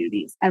certain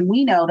communities. And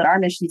we know that our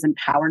mission is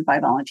empowered by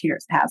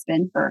volunteers, has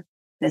been for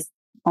this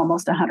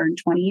almost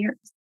 120 years.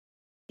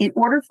 In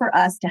order for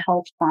us to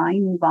help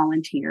find new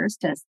volunteers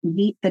to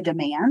meet the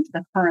demand,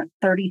 the current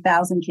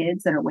 30,000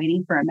 kids that are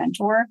waiting for a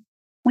mentor,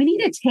 we need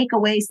to take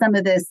away some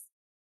of this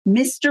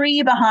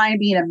mystery behind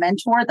being a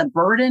mentor. The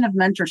burden of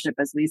mentorship,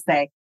 as we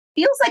say,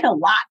 feels like a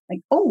lot. Like,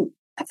 oh,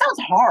 that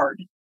sounds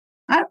hard.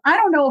 I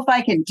don't know if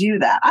I can do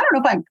that. I don't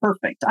know if I'm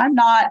perfect. I'm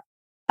not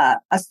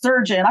a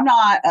surgeon. I'm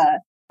not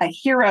a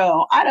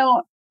hero. I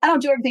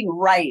don't do everything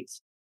right.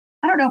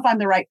 I don't know if I'm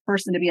the right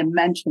person to be a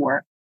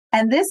mentor.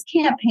 And this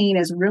campaign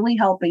is really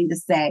helping to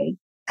say,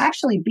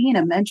 actually, being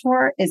a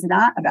mentor is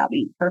not about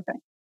being perfect.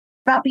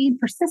 It's about being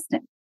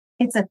persistent.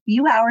 It's a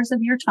few hours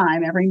of your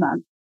time every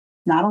month,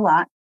 not a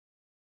lot.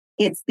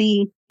 It's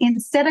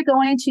instead of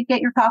going to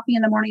get your coffee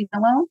in the morning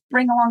alone,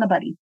 bring along a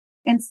buddy.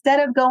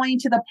 Instead of going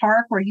to the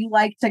park where you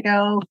like to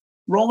go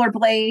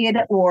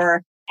rollerblade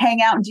or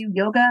hang out and do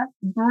yoga,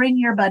 bring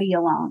your buddy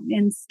along.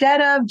 Instead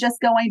of just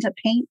going to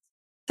paint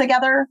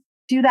together,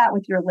 do that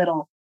with your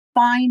little.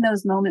 Find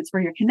those moments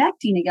where you're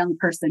connecting a young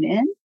person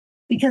in,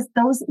 because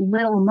those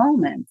little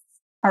moments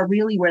are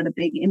really where the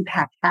big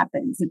impact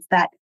happens. It's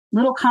that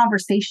little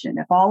conversation.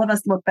 If all of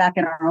us look back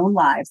in our own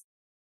lives,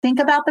 think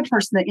about the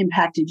person that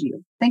impacted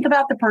you. Think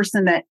about the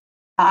person that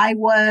I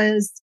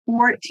was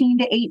 14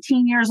 to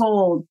 18 years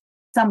old.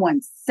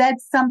 Someone said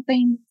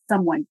something,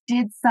 someone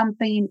did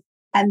something,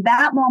 and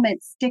that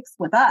moment sticks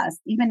with us,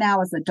 even now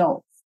as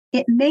adults.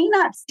 It may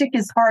not stick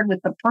as hard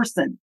with the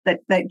person that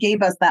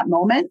gave us that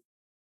moment,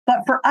 but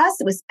for us,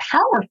 it was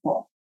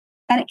powerful,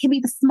 and it can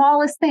be the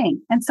smallest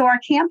thing. And so our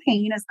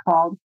campaign is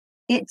called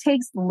It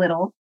Takes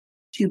Little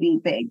to Be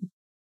Big,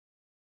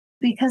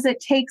 because it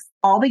takes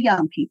all the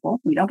young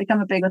people. We don't become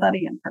a big without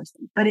a young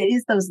person, but it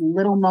is those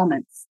little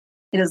moments.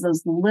 It is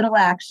those little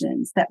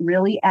actions that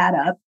really add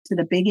up to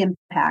the big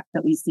impact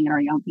that we see in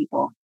our young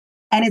people.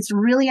 And it's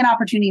really an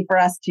opportunity for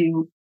us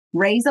to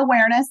raise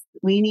awareness.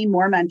 We need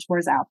more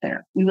mentors out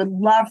there. We would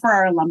love for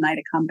our alumni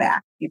to come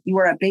back. If you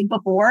were a big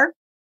before,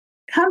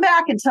 come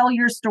back and tell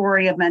your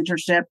story of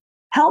mentorship.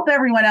 Help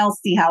everyone else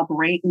see how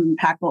great and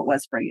impactful it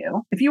was for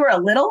you. If you were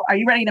a little, are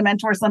you ready to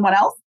mentor someone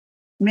else?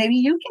 Maybe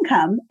you can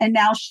come and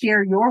now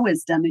share your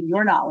wisdom and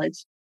your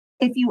knowledge.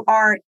 If you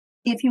are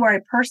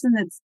a person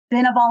that's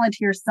been a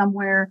volunteer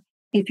somewhere,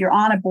 if you're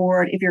on a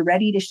board, if you're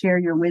ready to share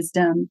your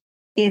wisdom,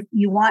 if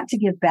you want to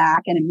give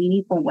back in a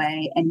meaningful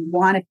way and you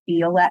want to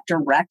feel that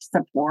direct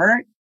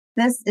support,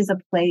 this is a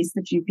place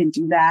that you can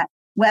do that.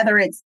 Whether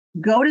it's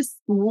go to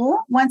school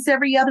once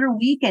every other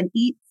week and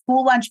eat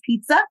school lunch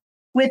pizza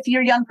with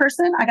your young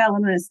person. I got a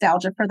little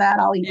nostalgia for that.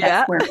 I'll eat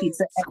that square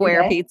pizza.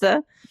 Square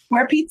pizza.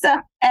 Square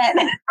pizza. And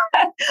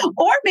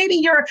or maybe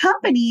you're a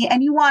company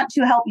and you want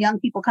to help young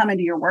people come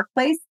into your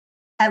workplace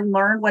and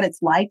learn what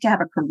it's like to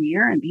have a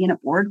career and be in a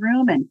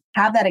boardroom and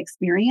have that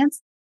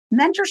experience.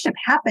 Mentorship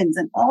happens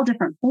in all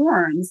different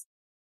forms.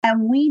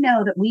 And we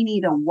know that we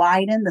need to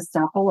widen the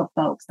circle of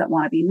folks that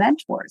want to be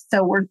mentors.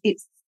 So we're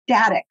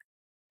ecstatic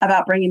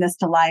about bringing this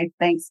to life,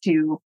 thanks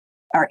to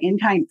our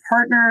in-kind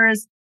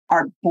partners,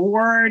 our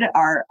board,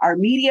 our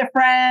media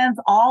friends,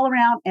 all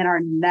around, and our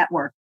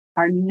network.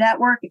 Our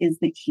network is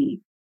the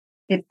key.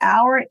 If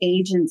our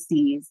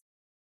agencies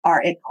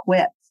are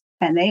equipped,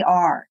 and they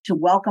are, to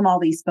welcome all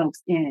these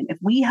folks in, if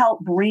we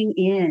help bring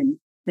in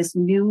this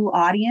new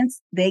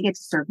audience, they get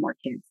to serve more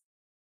kids.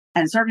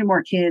 And serving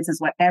more kids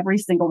is what every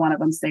single one of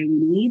them say we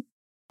need,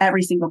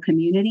 every single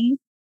community.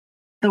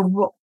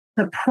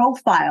 The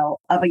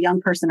profile of a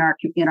young person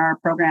in our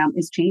program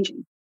is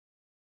changing.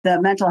 The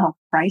mental health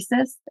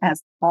crisis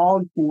has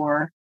called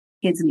for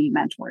kids need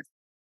mentors.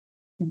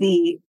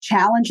 The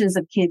challenges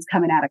of kids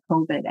coming out of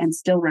COVID and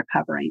still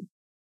recovering.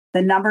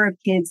 The number of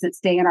kids that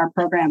stay in our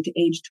program to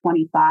age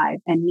 25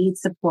 and need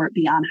support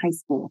beyond high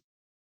school.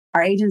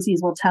 Our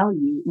agencies will tell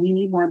you we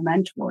need more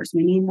mentors.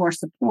 We need more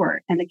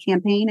support. And the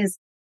campaign is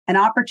an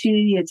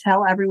opportunity to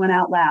tell everyone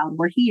out loud,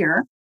 we're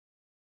here.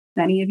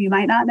 Many of you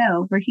might not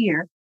know, we're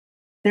here.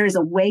 There is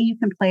a way you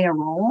can play a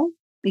role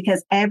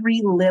because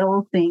every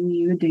little thing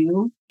you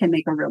do can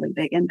make a really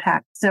big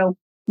impact. So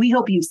we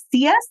hope you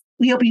see us.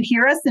 We hope you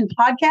hear us in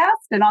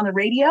podcasts and on the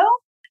radio.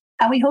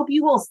 And we hope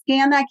you will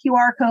scan that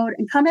QR code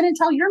and come in and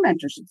tell your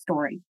mentorship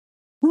story.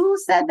 Who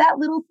said that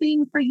little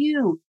thing for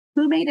you?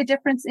 Who made a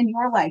difference in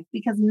your life?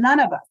 Because none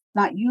of us,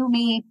 not you,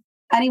 me,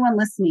 anyone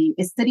listening,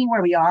 is sitting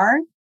where we are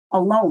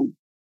alone.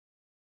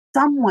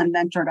 Someone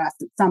mentored us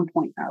at some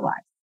point in our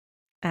lives.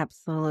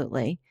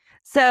 Absolutely.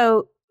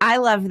 So I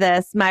love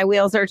this. My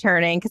wheels are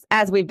turning because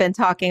as we've been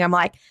talking, I'm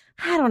like,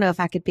 I don't know if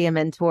I could be a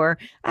mentor.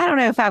 I don't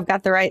know if I've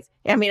got the right.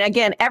 I mean,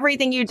 again,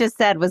 everything you just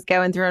said was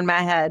going through in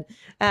my head.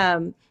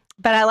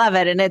 But I love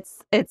it. And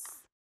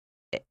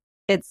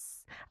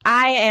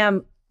I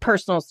am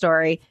personal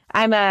story.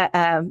 I'm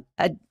I'm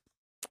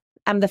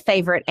the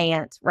favorite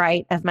aunt,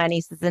 right, of my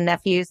nieces and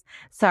nephews.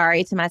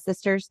 Sorry to my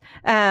sisters.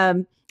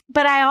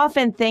 But I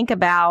often think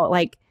about,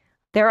 like,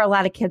 there are a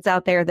lot of kids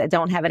out there that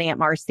don't have an Aunt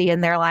Marcy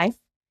in their life,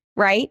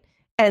 right?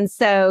 And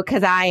so,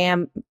 because I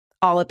am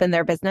all up in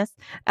their business.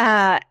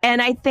 And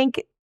I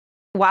think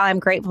while I'm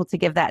grateful to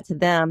give that to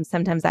them,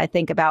 sometimes I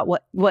think about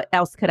what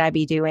else could I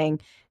be doing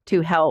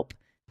to help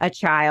a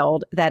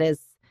child that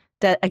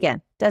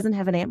doesn't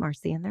have an Aunt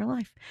Marcy in their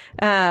life.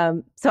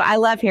 So I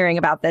love hearing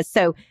about this.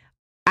 So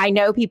I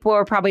know people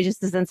are probably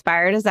just as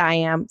inspired as I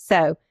am.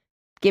 So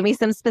give me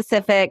some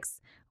specifics.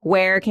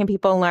 Where can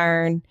people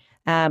learn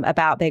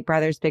about Big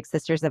Brothers, Big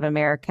Sisters of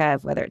America,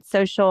 whether it's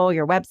social,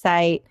 your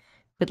website?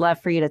 We'd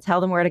love for you to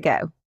tell them where to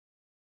go.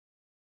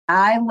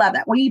 I love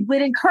that. We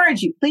would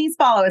encourage you, please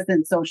follow us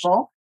in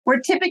social.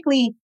 We're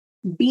typically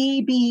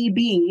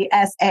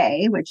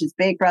BBBSA, which is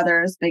Big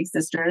Brothers, Big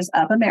Sisters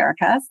of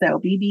America. So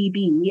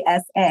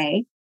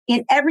BBBSA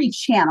in every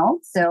channel.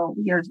 So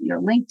your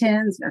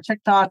LinkedIn's, your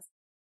TikToks,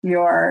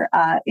 your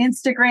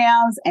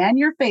Instagrams, and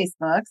your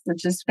Facebooks,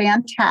 which is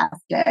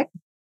fantastic.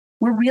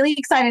 We're really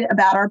excited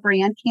about our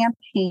brand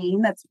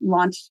campaign that's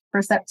launched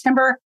for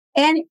September.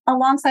 And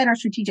alongside our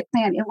strategic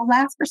plan, it will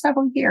last for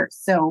several years.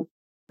 So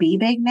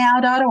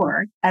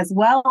bebignow.org as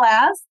well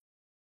as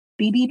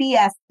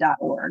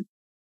bbbs.org.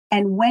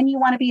 And when you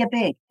want to be a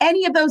big,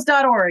 any of those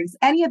 .orgs,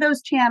 any of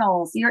those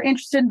channels, you're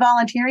interested in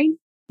volunteering,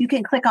 you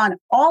can click on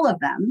all of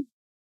them.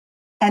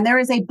 And there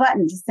is a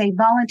button to say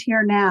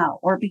volunteer now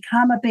or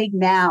become a big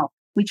now.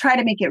 We try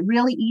to make it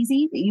really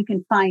easy that you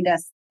can find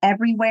us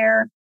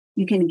everywhere.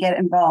 You can get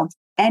involved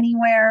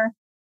anywhere.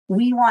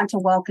 We want to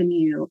welcome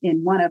you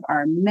in one of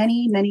our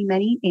many, many,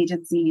 many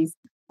agencies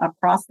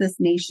across this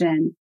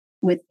nation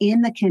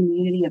within the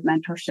community of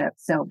mentorship.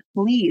 So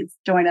please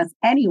join us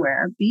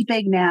anywhere. Be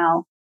big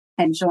now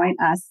and join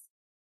us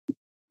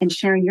in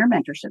sharing your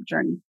mentorship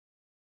journey.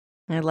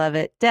 I love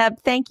it. Deb,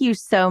 thank you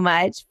so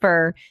much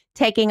for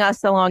taking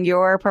us along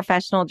your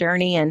professional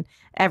journey and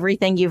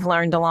everything you've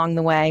learned along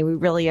the way. We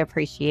really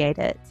appreciate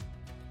it.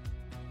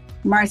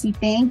 Marcy,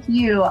 thank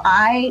you.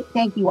 I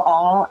thank you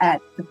all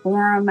at the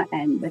forum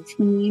and the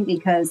team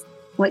because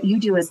what you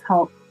do is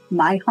help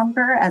my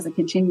hunger as a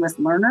continuous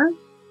learner.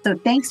 So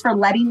thanks for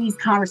letting these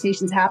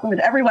conversations happen with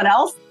everyone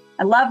else.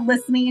 I love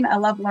listening. I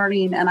love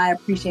learning. And I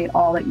appreciate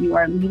all that you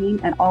are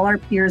leading and all our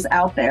peers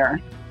out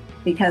there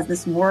because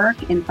this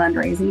work in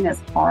fundraising is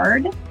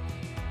hard,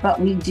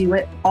 but we do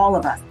it, all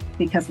of us,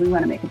 because we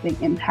want to make a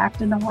big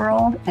impact in the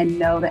world and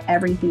know that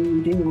everything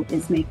you do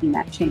is making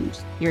that change.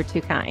 You're too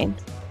kind.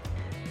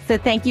 So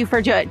thank you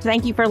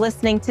for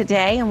listening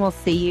today, and we'll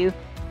see you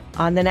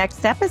on the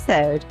next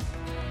episode.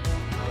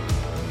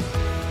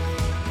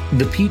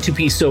 The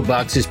P2P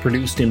Soapbox is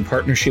produced in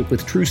partnership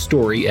with True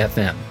Story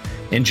FM.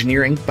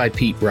 Engineering by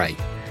Pete Wright.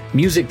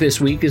 Music this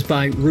week is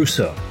by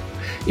Russo.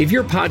 If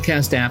your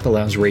podcast app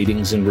allows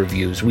ratings and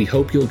reviews, we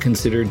hope you'll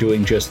consider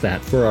doing just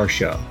that for our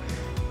show.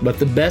 But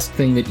the best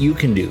thing that you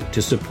can do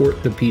to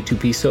support the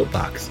P2P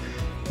Soapbox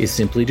is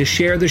simply to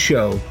share the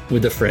show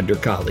with a friend or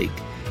colleague.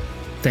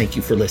 Thank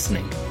you for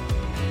listening.